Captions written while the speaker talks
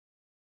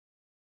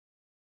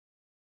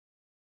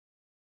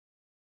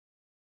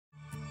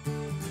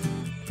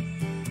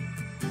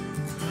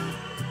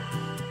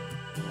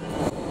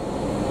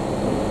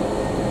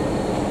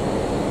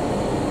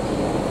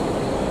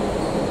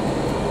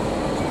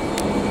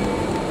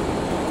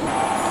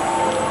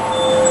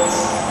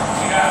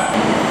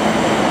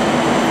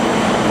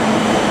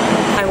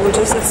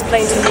just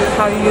explain to you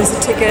how you use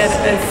a ticket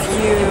if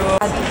you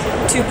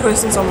had 2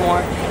 persons or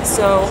more.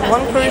 So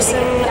one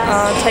person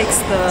takes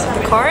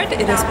the card,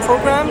 it is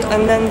programmed,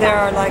 and then there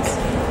are like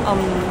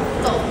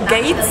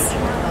gates,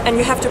 and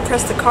you have to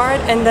press the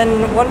card, and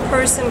then one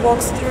person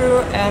walks through,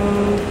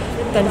 and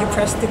then you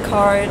press the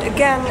card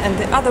again, and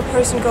the other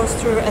person goes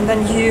through, and then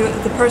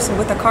the person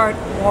with the card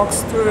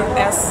walks through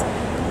as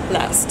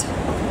last.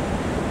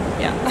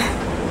 Yeah.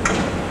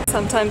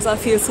 Sometimes I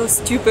feel so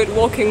stupid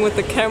walking with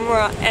the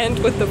camera and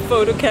with the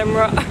photo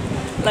camera,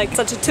 like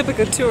such a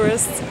typical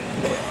tourist.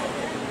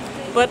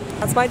 But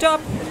that's my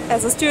job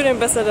as a student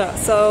ambassador,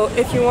 so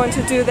if you want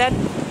to do that,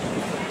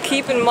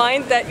 keep in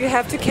mind that you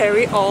have to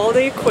carry all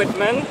the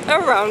equipment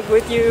around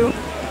with you.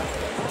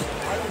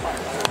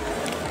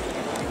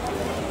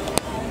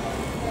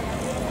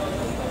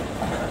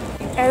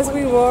 As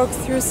we walk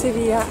through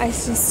Sevilla, I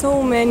see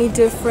so many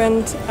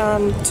different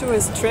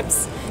tourist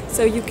trips.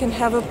 So you can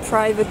have a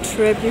private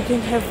trip, you can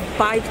have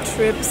bike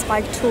trips,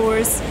 bike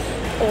tours,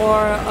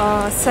 or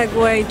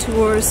Segway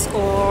tours,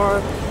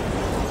 or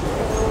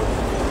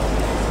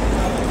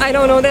I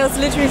don't know, there's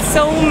literally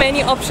so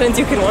many options.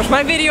 You can watch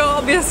my video,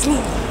 obviously,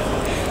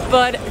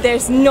 but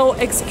there's no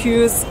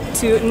excuse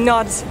to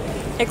not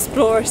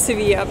explore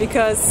Sevilla,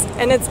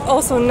 and it's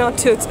also not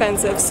too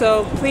expensive,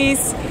 so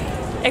please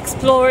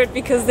explore it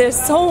because there's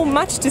so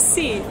much to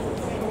see.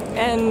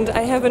 And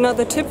I have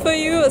another tip for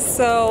you.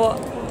 So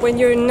when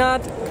you're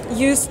not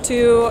used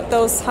to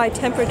those high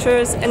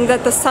temperatures and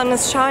that the sun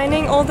is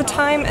shining all the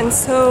time and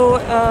so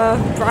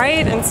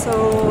bright and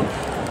so,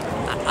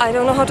 I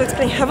don't know how to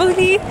explain,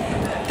 heavily,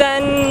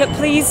 then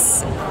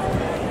please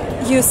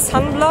use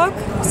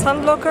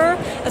sunblocker,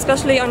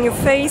 especially on your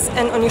face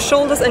and on your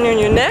shoulders and on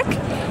your neck,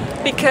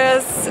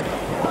 because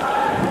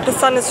the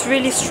sun is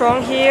really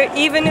strong here,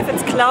 even if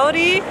it's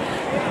cloudy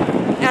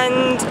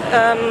and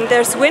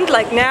there's wind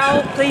like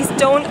now. Please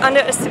don't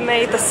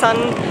underestimate the sun.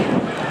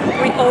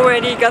 We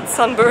already got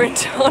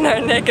sunburned on our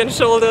neck and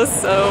shoulders,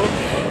 so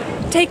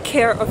take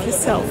care of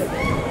yourself.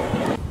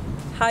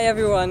 Hi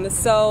everyone,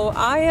 so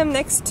I am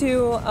next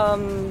to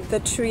the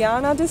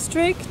Triana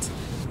district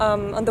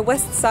on the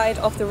west side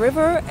of the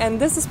river, and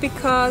this is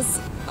because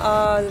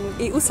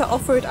EUSA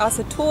offered us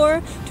a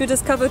tour to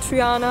discover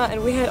Triana,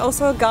 and we had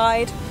also a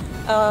guide.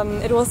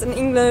 It was in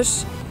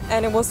English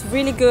and it was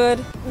really good.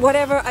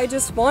 Whatever, I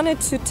just wanted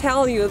to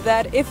tell you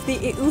that if the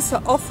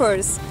EUSA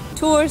offers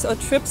tours or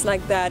trips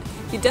like that,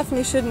 you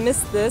definitely shouldn't miss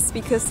this,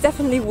 because it's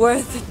definitely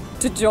worth it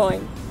to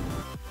join.